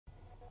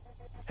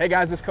Hey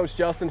guys, this is Coach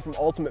Justin from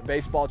Ultimate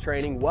Baseball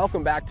Training.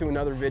 Welcome back to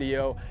another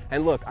video.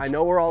 And look, I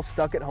know we're all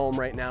stuck at home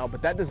right now,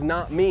 but that does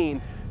not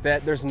mean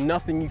that there's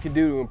nothing you can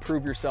do to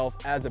improve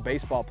yourself as a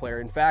baseball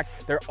player. In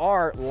fact, there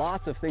are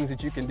lots of things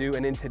that you can do.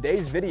 And in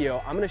today's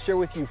video, I'm gonna share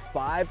with you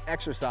 5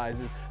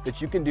 exercises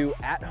that you can do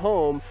at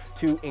home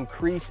to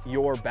increase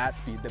your bat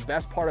speed. The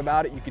best part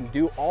about it, you can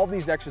do all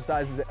these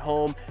exercises at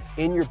home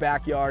in your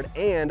backyard,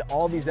 and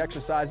all these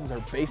exercises are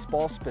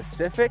baseball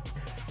specific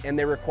and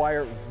they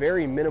require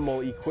very minimal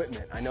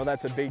equipment. I know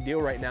that's a big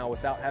deal right now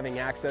without having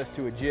access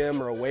to a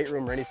gym or a weight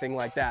room or anything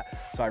like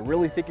that. So I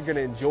really think you're gonna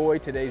enjoy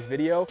today's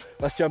video.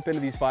 Let's jump into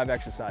these 5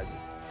 exercises.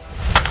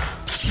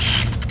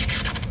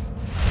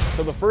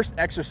 So the first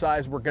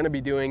exercise we're gonna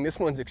be doing, this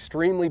one's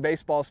extremely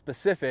baseball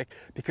specific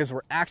because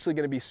we're actually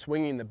gonna be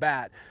swinging the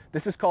bat.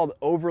 This is called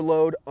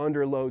overload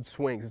underload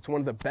swings. It's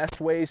one of the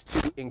best ways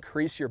to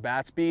increase your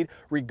bat speed,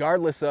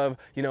 regardless of,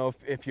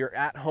 if you're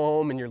at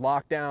home and you're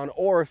locked down,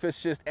 or if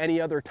it's just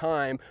any other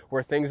time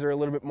where things are a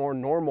little bit more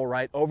normal,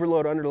 right?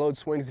 Overload underload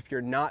swings, if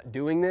you're not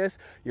doing this,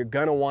 you're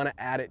gonna wanna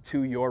add it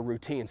to your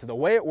routine. So the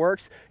way it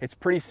works, it's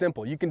pretty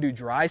simple. You can do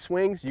dry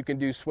swings, you can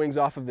do swings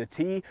off of the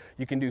tee,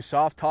 you can do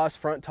soft toss,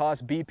 front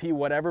toss, BP,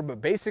 whatever,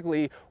 but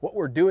basically what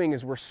we're doing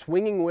is we're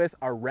swinging with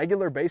our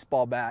regular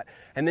baseball bat,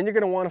 and then you're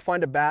going to want to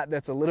find a bat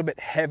that's a little bit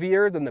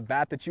heavier than the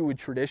bat that you would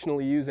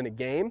traditionally use in a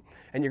game,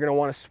 and you're going to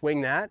want to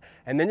swing that,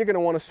 and then you're going to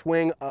want to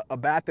swing a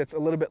bat that's a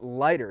little bit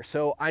lighter.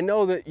 So I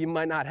know that you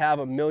might not have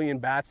a million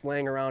bats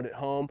laying around at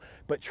home,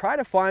 but try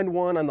to find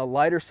one on the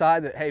lighter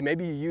side that, hey,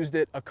 maybe you used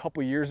it a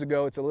couple years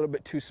ago, it's a little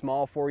bit too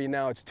small for you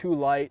now, it's too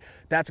light.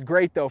 That's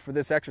great though for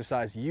this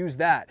exercise, use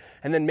that.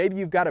 And then maybe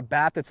you've got a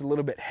bat that's a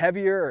little bit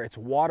heavier, or it's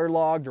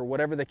waterlogged, or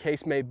whatever the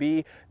case may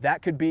be,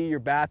 that could be your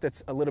bat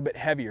that's a little bit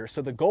heavier.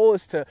 So the goal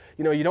is to,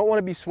 you don't want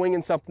to be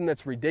swinging something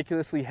that's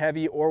ridiculously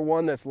heavy or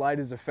one that's light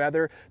as a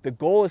feather. The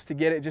goal is to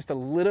get it just a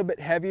little bit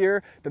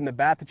heavier than the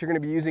bat that you're going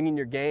to be using in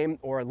your game,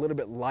 or a little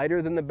bit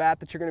lighter than the bat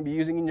that you're going to be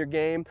using in your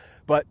game.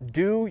 But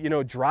do,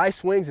 dry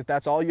swings if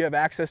that's all you have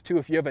access to.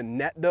 If you have a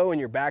net though in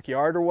your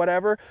backyard or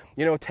whatever,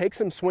 take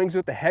some swings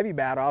with the heavy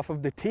bat off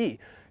of the tee.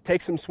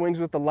 Take some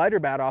swings with the lighter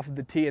bat off of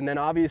the tee, and then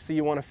obviously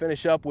you want to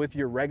finish up with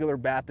your regular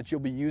bat that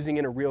you'll be using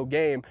in a real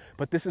game.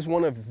 But this is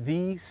one of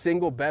the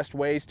single best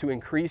ways to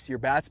increase your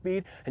bat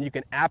speed, and you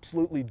can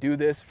absolutely do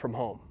this from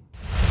home.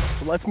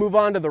 So let's move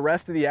on to the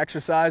rest of the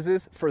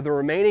exercises. For the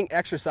remaining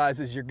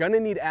exercises, you're gonna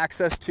need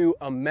access to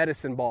a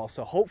medicine ball.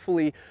 So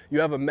hopefully you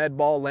have a med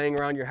ball laying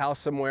around your house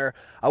somewhere.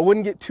 I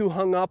wouldn't get too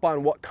hung up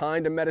on what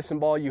kind of medicine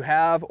ball you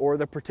have or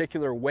the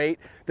particular weight.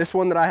 This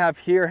one that I have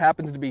here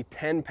happens to be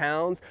 10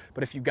 pounds,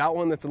 but if you got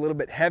one that's a little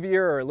bit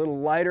heavier or a little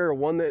lighter, or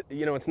one that,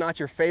 it's not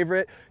your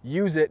favorite,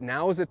 use it.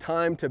 Now is the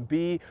time to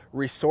be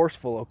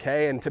resourceful,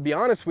 okay? And to be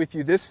honest with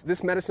you,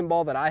 this medicine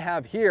ball that I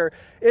have here,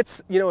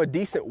 it's, a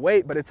decent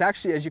weight, but it's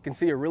actually, as you can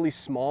see, a really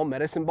small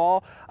medicine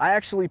ball. I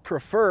actually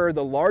prefer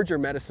the larger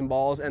medicine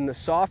balls and the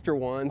softer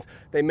ones.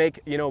 They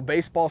make,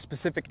 baseball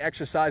specific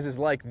exercises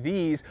like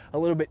these a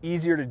little bit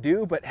easier to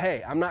do, but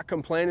hey, I'm not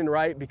complaining,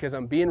 right? Because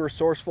I'm being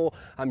resourceful.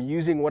 I'm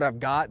using what I've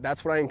got.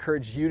 That's what I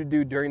encourage you to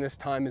do during this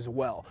time as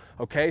well.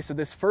 Okay, so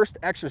this first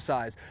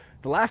exercise,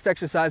 the last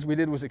exercise we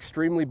did was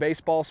extremely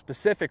baseball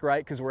specific,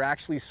 right? Because we're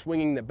actually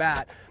swinging the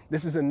bat.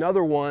 This is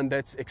another one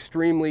that's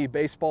extremely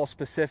baseball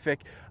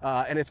specific,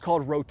 and it's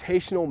called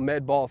rotational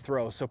med ball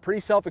throw. So pretty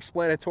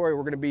self-explanatory.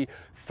 We're going to be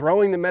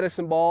throwing the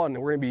medicine ball, and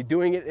we're going to be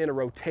doing it in a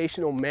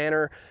rotational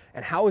manner.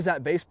 And how is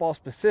that baseball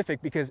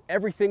specific? Because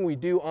everything we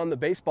do on the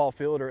baseball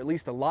field, or at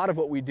least a lot of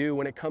what we do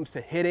when it comes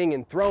to hitting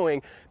and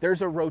throwing,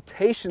 there's a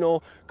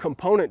rotational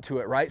component to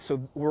it, right?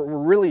 So we're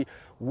really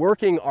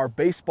working our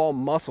baseball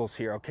muscles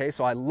here, okay?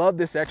 So I love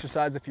this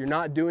exercise. If you're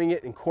not doing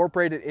it,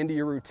 incorporate it into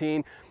your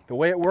routine. The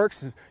way it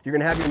works is you're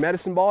gonna have your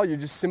medicine ball, you're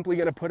just simply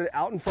gonna put it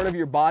out in front of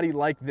your body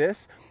like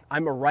this.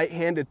 I'm a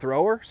right-handed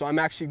thrower, so I'm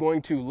actually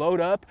going to load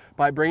up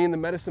by bringing the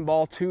medicine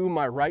ball to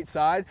my right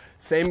side.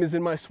 Same as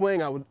in my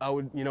swing, I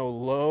would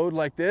load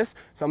like this.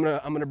 So I'm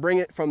gonna bring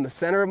it from the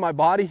center of my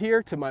body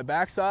here to my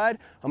backside.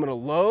 I'm gonna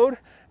load,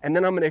 and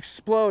then I'm gonna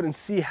explode and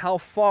see how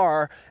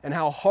far and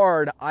how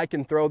hard I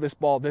can throw this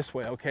ball this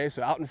way, okay?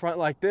 So out in front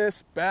like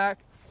this, back,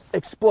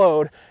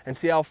 explode, and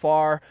see how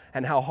far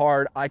and how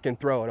hard I can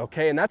throw it,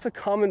 okay? And that's a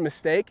common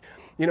mistake.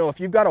 If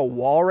you've got a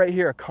wall right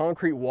here, a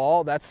concrete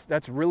wall, that's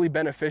really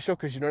beneficial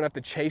because you don't have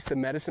to chase the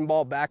medicine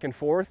ball back and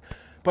forth.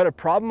 But a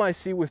problem I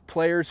see with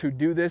players who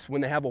do this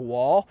when they have a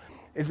wall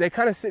is they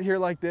kind of sit here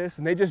like this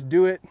and they just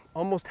do it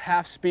almost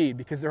half speed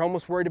because they're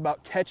almost worried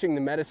about catching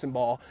the medicine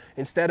ball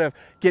instead of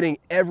getting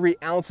every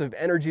ounce of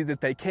energy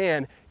that they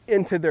can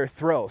into their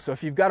throw. So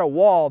if you've got a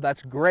wall,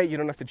 that's great. You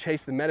don't have to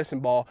chase the medicine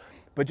ball,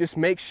 but just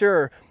make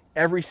sure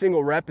every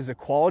single rep is a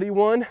quality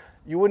one.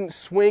 You wouldn't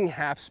swing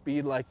half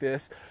speed like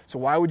this, so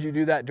why would you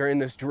do that during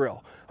this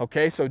drill?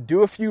 Okay, so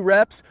do a few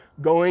reps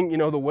going,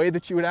 the way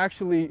that you would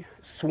actually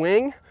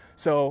swing.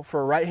 So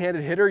for a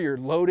right-handed hitter, you're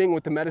loading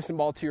with the medicine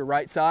ball to your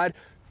right side,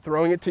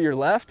 throwing it to your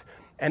left,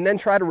 and then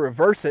try to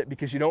reverse it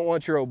because you don't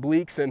want your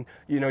obliques and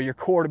your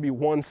core to be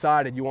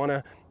one-sided. You want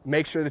to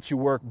make sure that you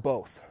work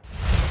both.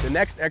 The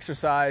next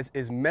exercise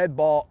is med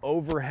ball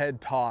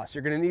overhead toss.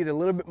 You're gonna need a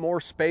little bit more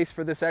space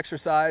for this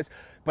exercise,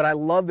 but I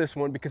love this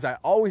one because I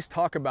always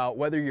talk about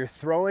whether you're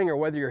throwing or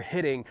whether you're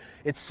hitting,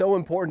 it's so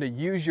important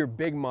to use your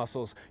big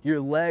muscles.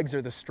 Your legs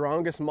are the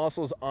strongest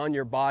muscles on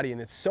your body,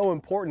 and it's so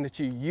important that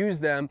you use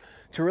them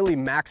to really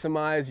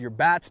maximize your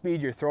bat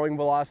speed, your throwing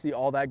velocity,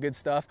 all that good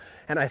stuff.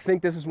 And I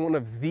think this is one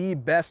of the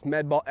best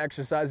med ball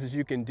exercises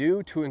you can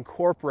do to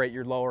incorporate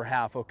your lower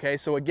half, okay?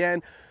 So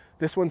again,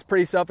 this one's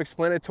pretty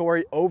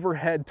self-explanatory,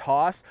 overhead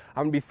toss.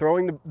 I'm gonna be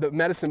throwing the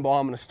medicine ball.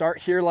 I'm gonna start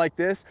here like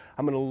this.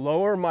 I'm gonna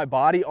lower my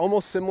body,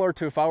 almost similar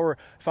to if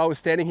I was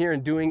standing here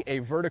and doing a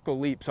vertical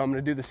leap. So I'm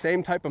gonna do the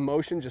same type of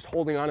motion, just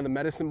holding on to the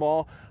medicine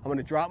ball. I'm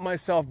gonna drop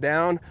myself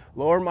down,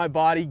 lower my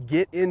body,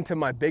 get into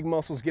my big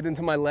muscles, get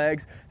into my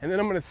legs, and then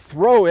I'm gonna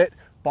throw it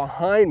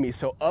behind me,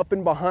 so up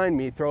and behind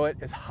me, throw it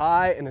as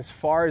high and as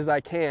far as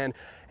I can.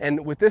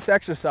 And with this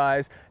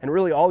exercise, and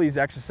really all these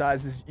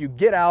exercises, you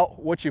get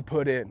out what you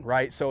put in,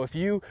 right? So if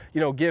you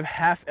give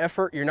half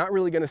effort, you're not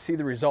really gonna see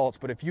the results,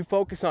 but if you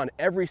focus on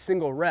every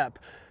single rep,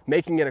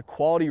 making it a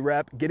quality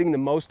rep, getting the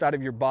most out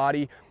of your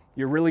body,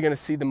 you're really gonna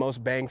see the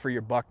most bang for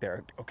your buck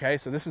there, okay?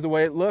 So this is the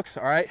way it looks,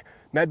 all right?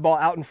 Med ball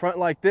out in front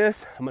like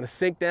this. I'm gonna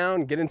sink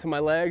down, get into my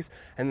legs,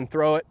 and then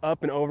throw it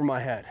up and over my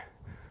head.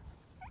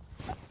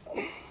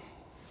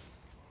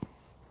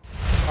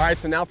 All right,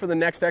 so now for the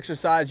next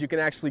exercise, you can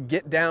actually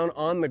get down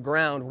on the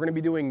ground. We're gonna be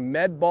doing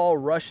med ball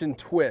Russian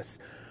twists.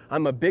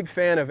 I'm a big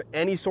fan of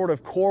any sort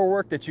of core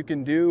work that you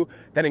can do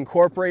that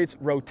incorporates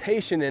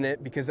rotation in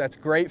it, because that's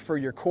great for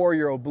your core,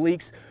 your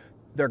obliques.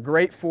 They're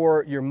great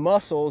for your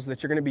muscles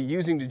that you're gonna be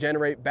using to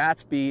generate bat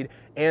speed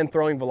and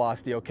throwing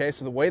velocity, okay?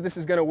 So the way this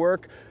is gonna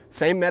work,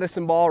 same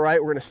medicine ball,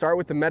 right? We're gonna start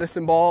with the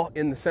medicine ball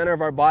in the center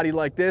of our body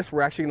like this.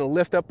 We're actually gonna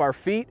lift up our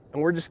feet,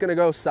 and we're just gonna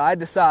go side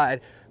to side,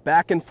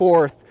 back and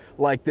forth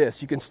like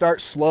this. You can start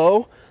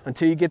slow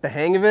until you get the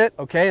hang of it,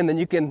 okay? And then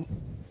you can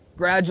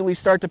gradually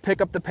start to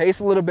pick up the pace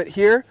a little bit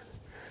here,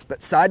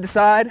 but side to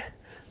side,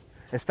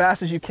 as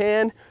fast as you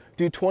can.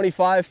 Do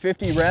 25,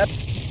 50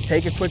 reps,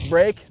 take a quick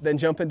break, then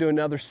jump into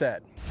another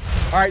set.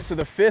 All right, so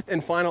the fifth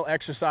and final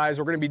exercise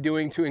we're gonna be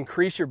doing to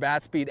increase your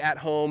bat speed at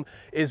home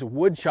is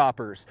wood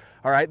choppers.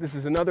 All right, this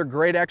is another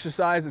great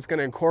exercise. It's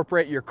gonna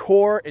incorporate your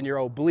core and your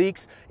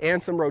obliques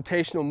and some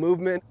rotational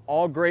movement,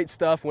 all great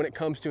stuff when it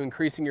comes to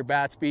increasing your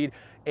bat speed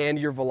and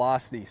your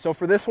velocity. So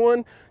for this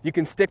one, you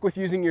can stick with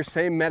using your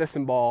same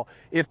medicine ball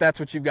if that's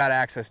what you've got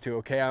access to,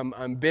 okay?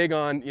 I'm big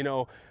on,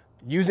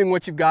 using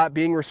what you've got,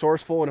 being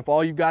resourceful, and if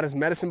all you've got is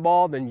medicine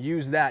ball, then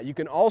use that. You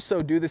can also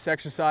do this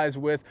exercise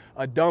with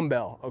a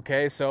dumbbell,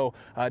 okay? So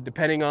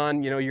depending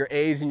on your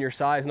age and your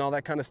size and all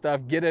that kind of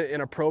stuff, get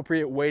an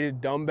appropriate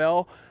weighted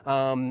dumbbell,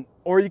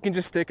 or you can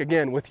just stick,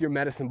 again, with your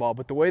medicine ball.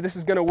 But the way this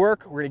is gonna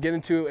work, we're gonna get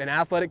into an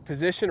athletic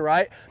position,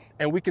 right?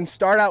 And we can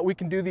start out, we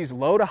can do these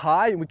low to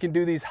high, and we can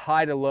do these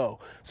high to low.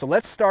 So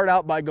let's start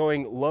out by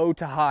going low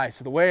to high.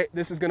 So the way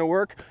this is gonna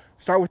work,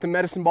 start with the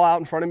medicine ball out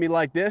in front of me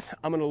like this.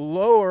 I'm gonna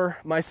lower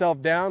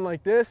myself down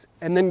like this,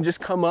 and then just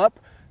come up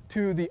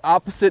to the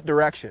opposite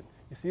direction.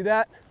 You see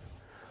that?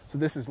 So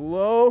this is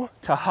low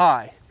to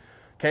high.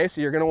 Okay,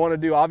 so you're gonna wanna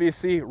do,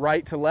 obviously,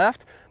 right to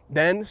left,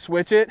 then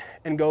switch it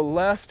and go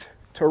left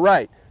to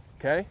right,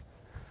 okay?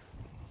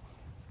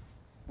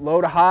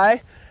 Low to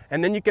high,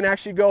 and then you can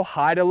actually go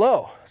high to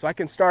low. So I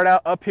can start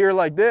out up here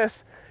like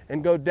this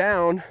and go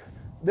down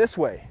this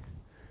way,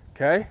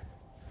 okay?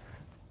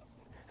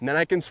 And then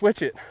I can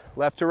switch it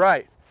left to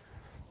right.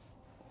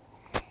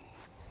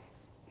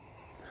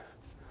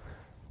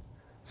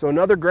 So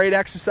another great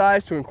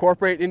exercise to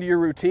incorporate into your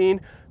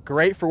routine.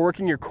 Great for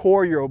working your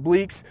core, your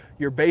obliques,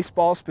 your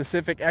baseball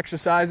specific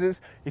exercises.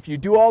 If you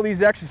do all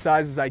these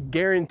exercises, I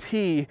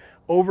guarantee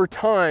over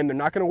time, they're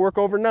not gonna work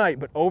overnight,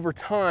 but over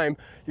time,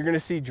 you're gonna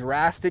see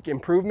drastic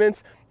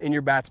improvements in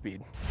your bat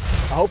speed.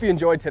 I hope you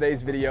enjoyed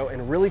today's video,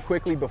 and really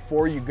quickly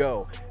before you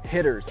go,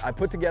 hitters, I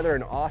put together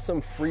an awesome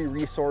free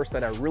resource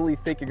that I really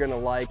think you're gonna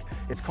like.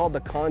 It's called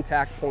the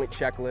Contact Point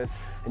Checklist,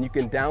 and you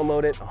can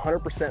download it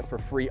 100% for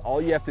free.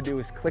 All you have to do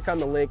is click on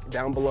the link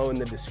down below in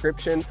the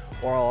description,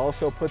 or I'll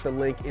also put the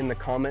link in the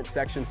comment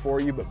section for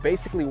you. But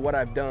basically what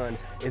I've done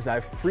is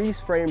I've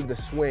freeze framed the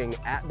swing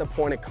at the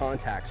point of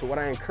contact. So what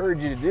I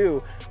encourage you to do,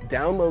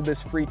 download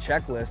this free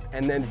checklist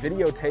and then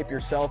videotape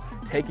yourself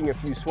taking a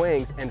few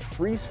swings and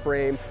freeze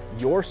frame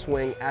your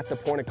swing at the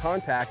point of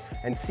contact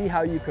and see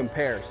how you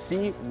compare.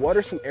 See what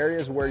are some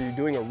areas where you're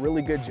doing a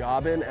really good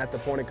job in at the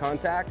point of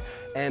contact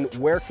and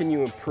where can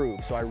you improve.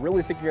 So I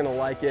really think you're gonna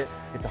like it.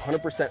 It's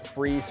 100%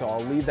 free, so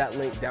I'll leave that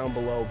link down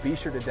below. Be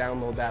sure to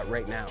download that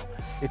right now.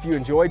 If you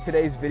enjoyed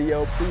today's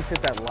video, please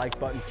hit that like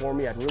button for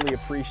me. I'd really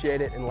appreciate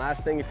it. And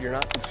last thing, if you're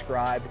not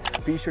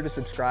subscribed, be sure to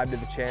subscribe to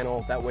the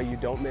channel. That way you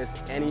don't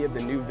miss any of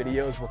the new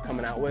videos we're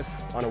coming out with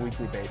on a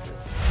weekly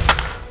basis.